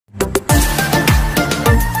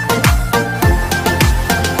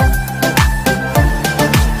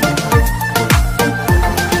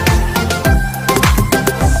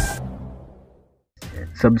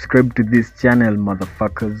Subscribe to this channel,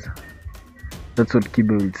 motherfuckers. That's what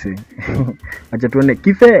KIBE will say. Acha tuone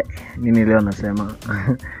kife nini leo nasema.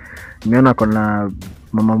 Nimeona kuna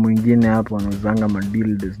mama mwingine hapo anauzanga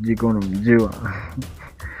madildo, sijui kama unamjua.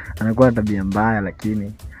 Anakuwa tabia mbaya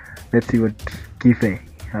lakini let's see what kife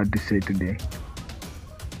had to say today.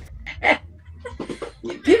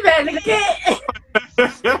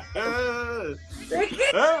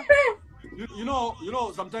 You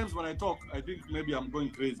know, sometimes when I talk, I think maybe I'm going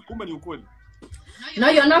crazy. No,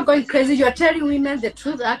 you're not going crazy. You're telling women the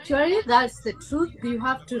truth, actually. That's the truth. You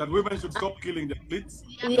have to... That women should stop killing their kids.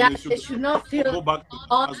 Yeah, they should not feel go back to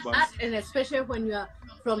all husbands. that. And especially when you're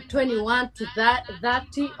from 21 to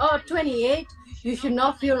 30 or 28, you should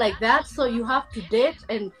not feel like that. So you have to date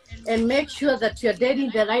and make sure that you're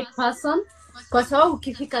dating the right person. Because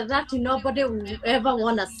ukifika that, nobody will ever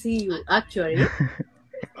want to see you, actually.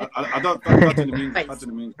 I don't that's in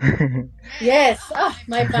the mean. Yes. Oh,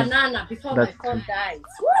 my banana before my phone dies.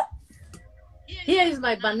 Here is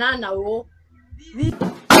my banana. Oh, this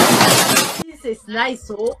is nice.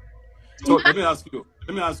 Oh. So let me ask you.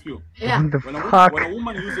 Yeah. When a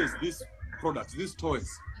woman uses these products, these toys,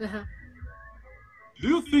 do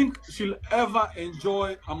you think she'll ever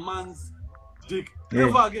enjoy a man's dick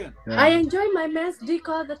ever again? I enjoy my man's dick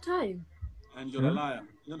all the time. And you're a liar.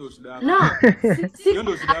 You know no,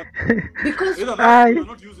 because you're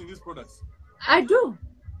not using these products. I do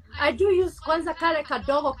use kwanza kale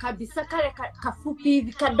kadogo kabisa, kale kafupi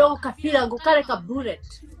hivi kadogo kafilango, kale ka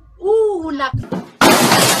bullet. Una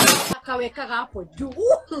kaweka hapo juu.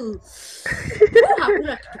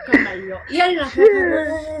 Hakuna kitu kama hiyo. Yaani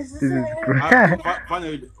fanya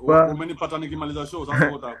hivi. Umenipata nikimaliza show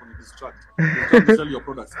sasa utakuni distract. You can sell your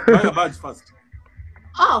products. Buy a badge first.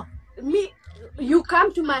 Oh, you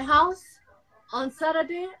come to my house on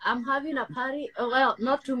Saturday. I'm having a party. Well,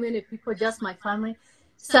 not too many people, just my family.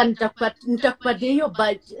 So nitakupatia hiyo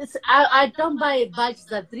badge. I don't buy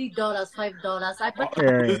badges at $3, $5. I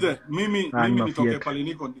buy. Mimi nitoke pale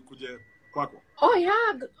niko nikuje kwako. Oh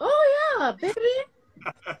yeah, baby.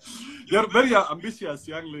 You're very ambitious,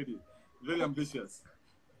 young lady. Very ambitious.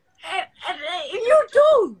 You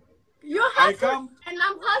too. You're hustling and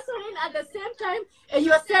I'm hustling at the same time, and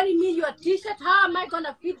you're selling me your t-shirt. How am I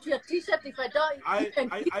gonna fit your t-shirt if I don't?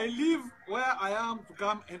 I live where I am to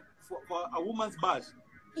come and for a woman's badge.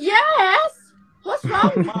 Yes. What's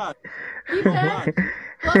wrong with that? What's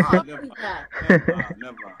wrong with that?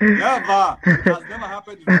 Never. It has never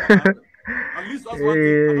happened. At least that's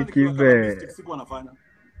one thing.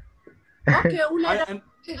 Okay, unaenda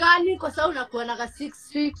gani kwa sababu unakuwa na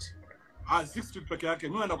 6 feet? 6 feet peke yake.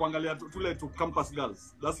 Mimi naenda kuangalia tule tu campus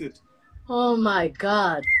girls. That's it. Oh my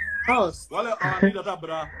God. Wale hawanida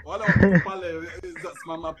tabra. Wale wako pale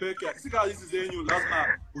simama peke. Sika hizi zenyu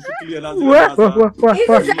lazima ushikilie lazima.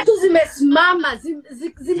 Hizi zetu zimesimama,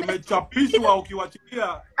 zimechapishwa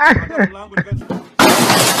ukiwachilia hata mlango nikani.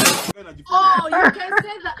 Oh, you can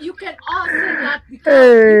say that. You can all say that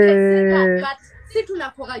because you can say that, but si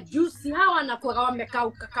tunakuwa juicy, hawa wanakuwa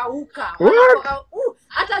wamekauka.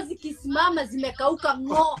 Hata zikisimama zimekauka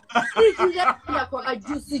ngo. Si tunakuwa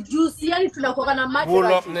juicy, yani tunakuwa na maji.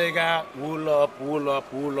 Wool up, nigga. Wool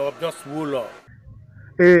up. Just wool up.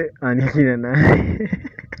 Anikina na.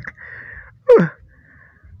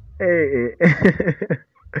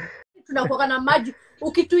 Tunakuwa na maji.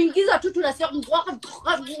 Ukituingiza tu tunasema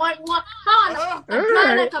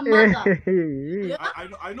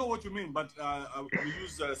I know what you mean, but we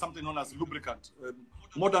use something known as lubricant,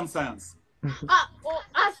 modern science.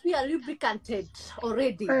 As we are lubricated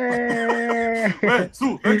already. Hey,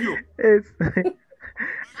 Sue, thank you. Yes.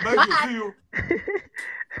 Thank you, see you.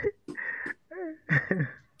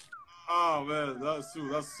 Man, that's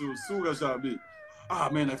Sue. Sue Gashabi.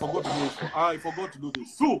 Man, I forgot to do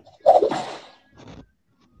this. Sue!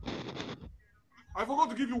 I forgot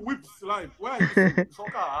to give you whips live. Where are you?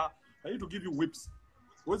 Shoka, I need to give you whips.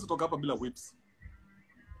 Where's the talk about bila whips?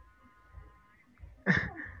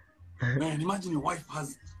 Man, imagine your wife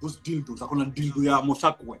has those dildos. Akona dildo ya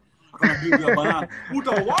moshakwe. Akona dildo ya banana.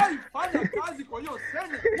 Uta wife fanya kazi kwa hiyo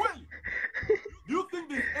senye kweli. Do you think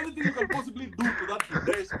there's anything you can possibly do to that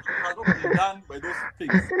PUDESH has not been done by those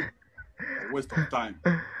things? A waste of time.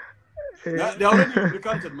 They already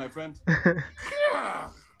lubricated, my friend.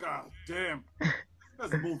 God damn.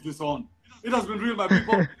 Let's move this on. It has been real, my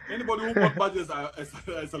people. Anybody who bought badges,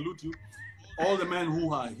 I salute you. All the men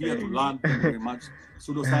who are here to learn, thank you very much.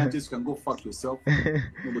 Pseudoscientists, can go fuck yourself.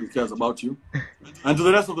 Nobody cares about you. And to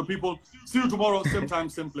the rest of the people, see you tomorrow, same time,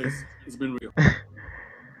 same place. It's been real.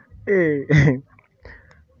 Hey,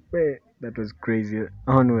 wait, that was crazy.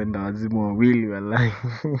 On when the Azimu were alive.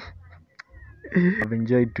 I've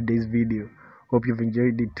enjoyed today's video. Hope you've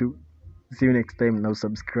enjoyed it too. See you next time. Now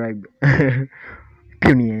subscribe.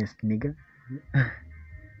 Puny ass nigga.